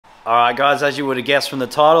Alright guys, as you would have guessed from the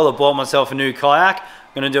title, I bought myself a new kayak. I'm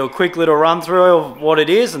going to do a quick little run through of what it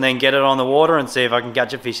is and then get it on the water and see if I can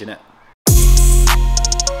catch a fish in it.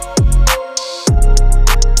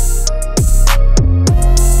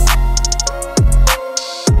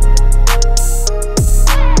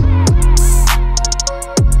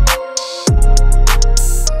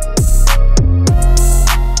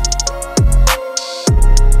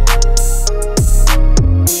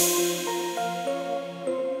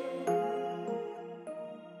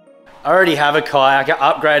 I already have a kayak,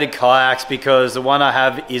 I upgraded kayaks because the one I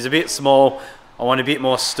have is a bit small. I want a bit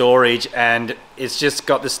more storage and it's just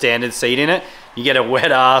got the standard seat in it. You get a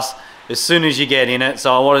wet ass as soon as you get in it,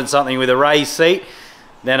 so I wanted something with a raised seat,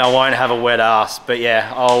 then I won't have a wet ass. But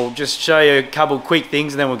yeah, I'll just show you a couple quick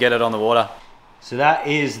things and then we'll get it on the water. So that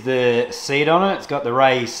is the seat on it. It's got the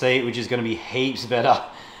raised seat, which is going to be heaps better.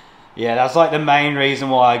 Yeah, that's like the main reason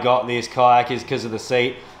why I got this kayak, is because of the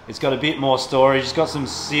seat. It's got a bit more storage. It's got some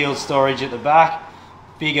sealed storage at the back,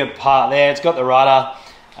 bigger part there. It's got the rudder.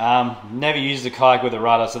 Never used the kayak with a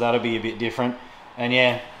rudder, so that'll be a bit different. And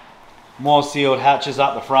yeah, more sealed hatches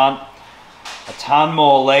up the front, a ton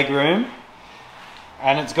more leg room,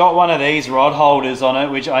 and it's got one of these rod holders on it,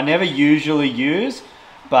 which I never usually use,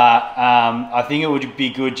 but I think it would be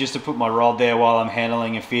good just to put my rod there while I'm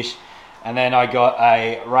handling a fish. And then I got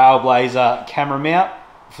a Railblazer camera mount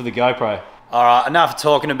for the GoPro. All right, enough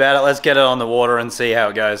talking about it. Let's get it on the water and see how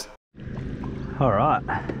it goes. All right,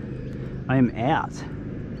 I'm out.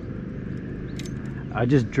 I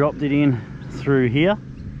just dropped it in through here.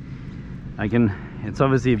 It's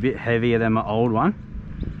obviously a bit heavier than my old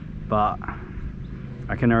one, but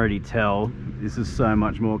I can already tell this is so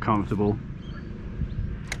much more comfortable.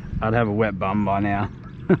 I'd have a wet bum by now.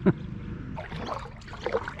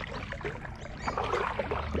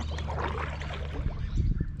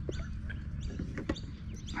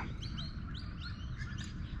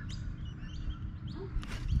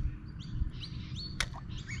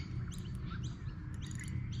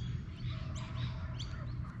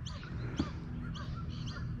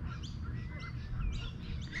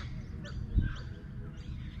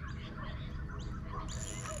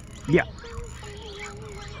 Yeah.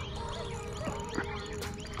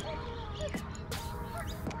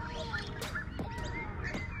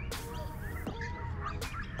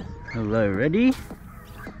 Hello, ready?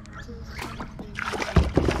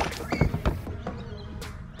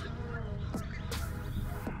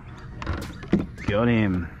 Got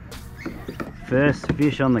him. First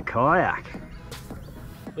fish on the kayak.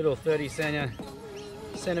 Little 30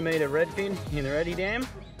 centimeter redfin in the Ready Dam.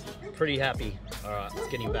 Pretty happy. All right, let's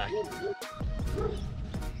get him back.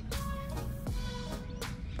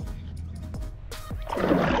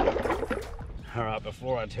 All right,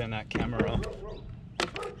 before I turn that camera off,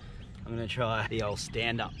 I'm gonna try the old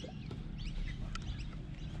stand up.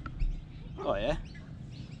 Oh yeah,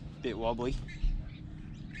 bit wobbly,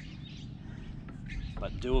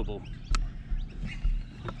 but doable.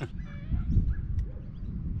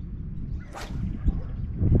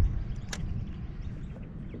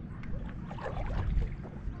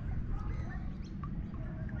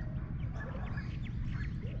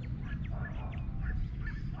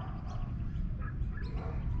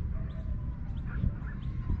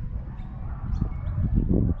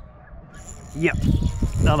 Yep,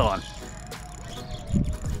 another one.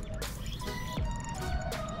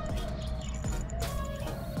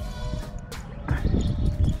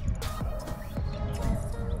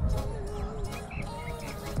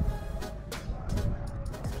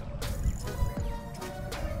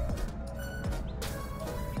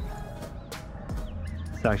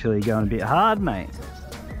 It's actually going a bit hard, mate.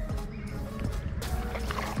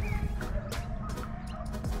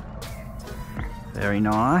 Very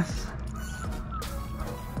nice.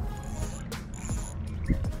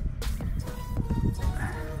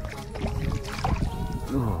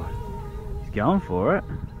 Ooh, he's going for it.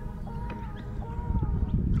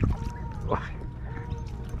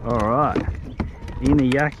 Alright, in the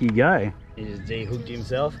yak you go. He just de-hooked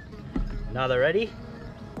himself. Another ready.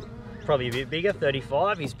 Probably a bit bigger,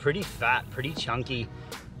 35. He's pretty fat, pretty chunky.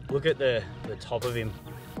 Look at the top of him.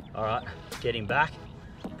 Alright, let's get him back.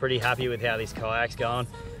 Pretty happy with how this kayak's going.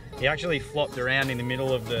 He actually flopped around in the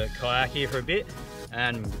middle of the kayak here for a bit,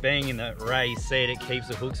 and being in the raised seat, it keeps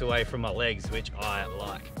the hooks away from my legs, which I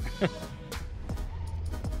like.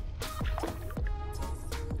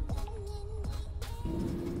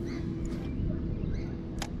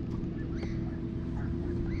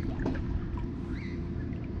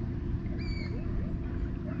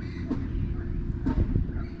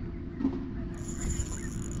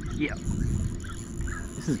 Yeah,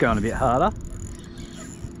 this is going a bit harder.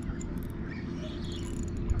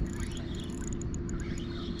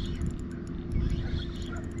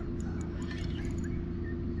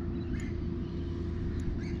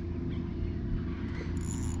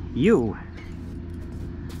 You.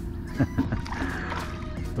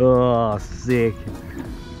 Oh, sick.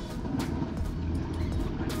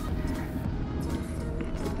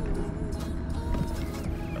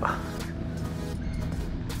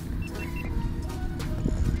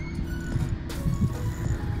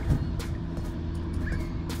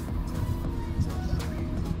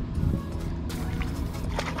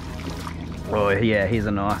 Oh yeah, here's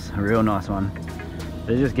a real nice one.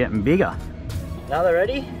 They're just getting bigger. Now they're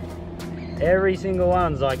ready. Every single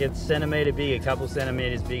one's like a centimetre big, a couple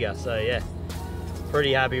centimetres bigger. So yeah,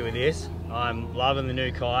 pretty happy with this. I'm loving the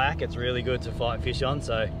new kayak. It's really good to fight fish on,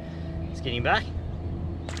 so it's getting back.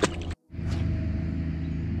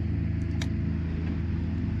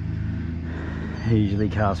 He usually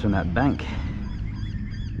casts from that bank.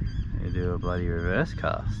 They do a bloody reverse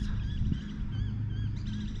cast.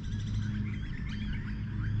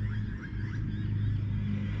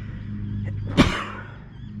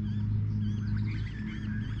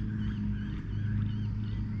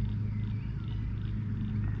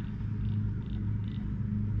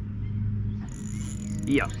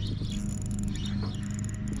 Yeah.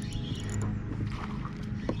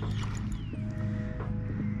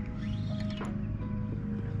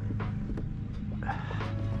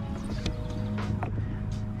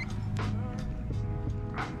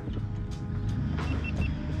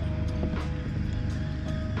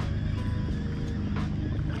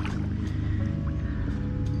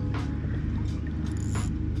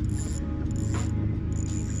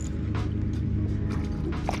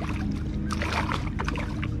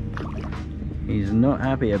 He's not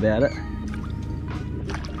happy about it.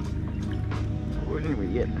 What did we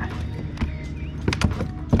get?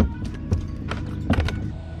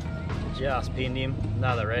 Just pinned him.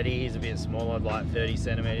 Another ready. He's a bit smaller, like 30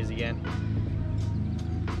 centimeters again.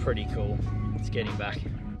 Pretty cool. Let's get him back.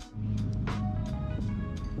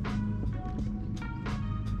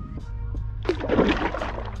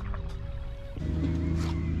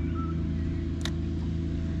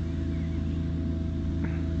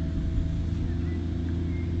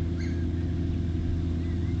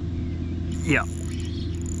 Yeah.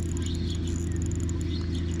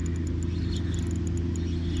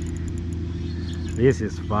 This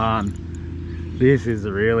is fun. This is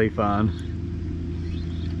really fun.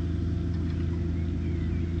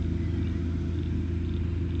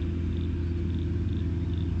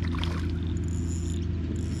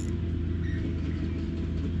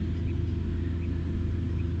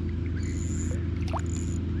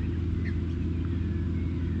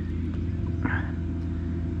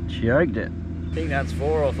 Choked it. I think that's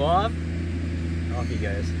 4 or 5. Off he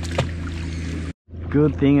goes.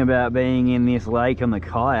 Good thing about being in this lake on the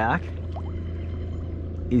kayak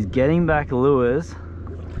is getting back lures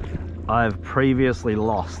I've previously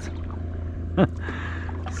lost.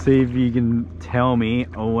 See if you can tell me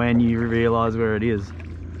when you realise where it is.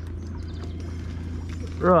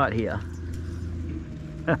 Right here.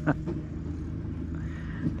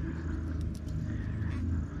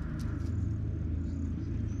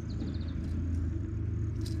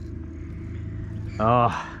 Oh,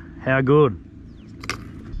 how good.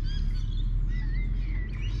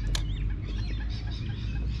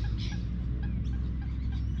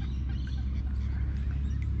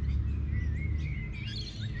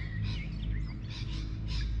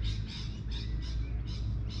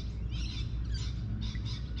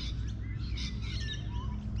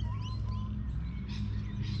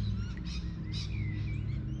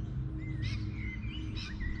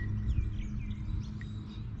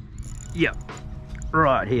 Yep.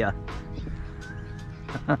 Right here.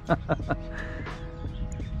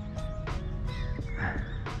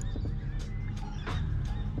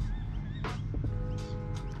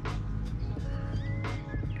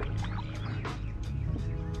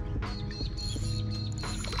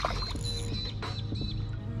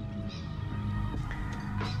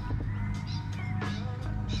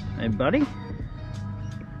 Hey buddy.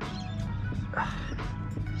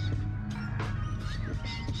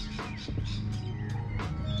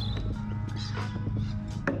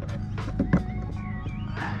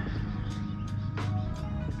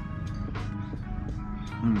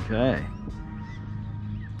 Okay.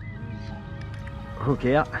 Hook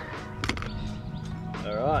out.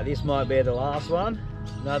 Alright, this might be the last one.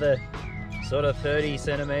 Another sort of 30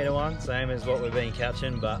 centimetre one, same as what we've been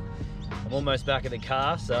catching, but I'm almost back at the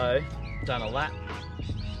car, so done a lap.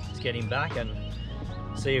 Let's get him back and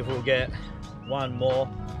see if we'll get one more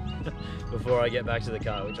before I get back to the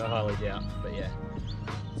car, which I highly doubt, but yeah,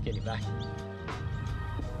 let's get him back.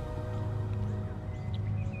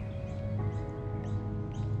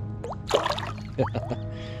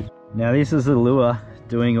 Now this is a lure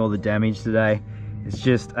doing all the damage today. It's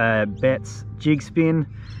just a Betts jig spin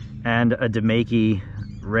and a Damiki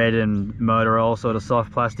red and motor oil sort of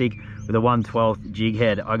soft plastic with a 1/12 jig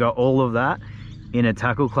head. I got all of that in a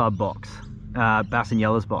Tackle Club box, Bass and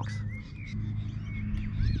Yellers box.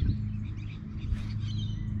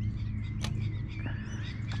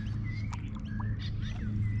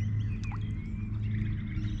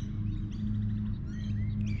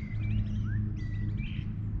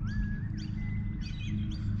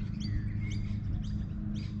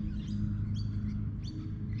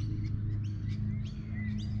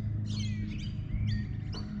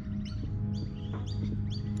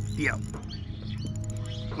 Yep,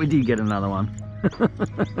 we did get another one.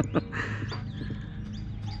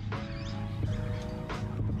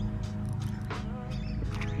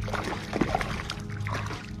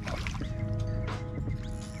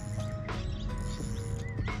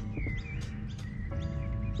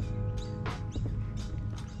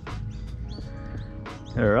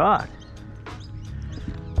 All right,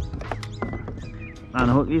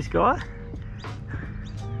 unhook this guy.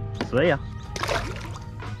 See ya.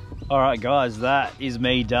 Alright guys, that is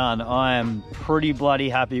me done. I am pretty bloody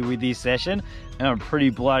happy with this session, and I'm pretty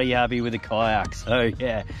bloody happy with the kayak. So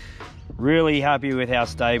yeah, really happy with how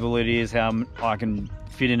stable it is, how I can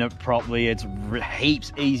fit in it properly. It's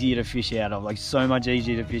heaps easier to fish out of, like so much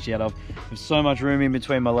easier to fish out of. There's so much room in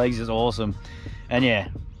between my legs, is awesome. And yeah,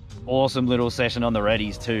 awesome little session on the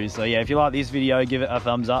reddies too. So yeah, if you like this video, give it a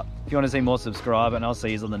thumbs up. If you want to see more, subscribe, and I'll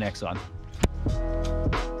see you on the next one.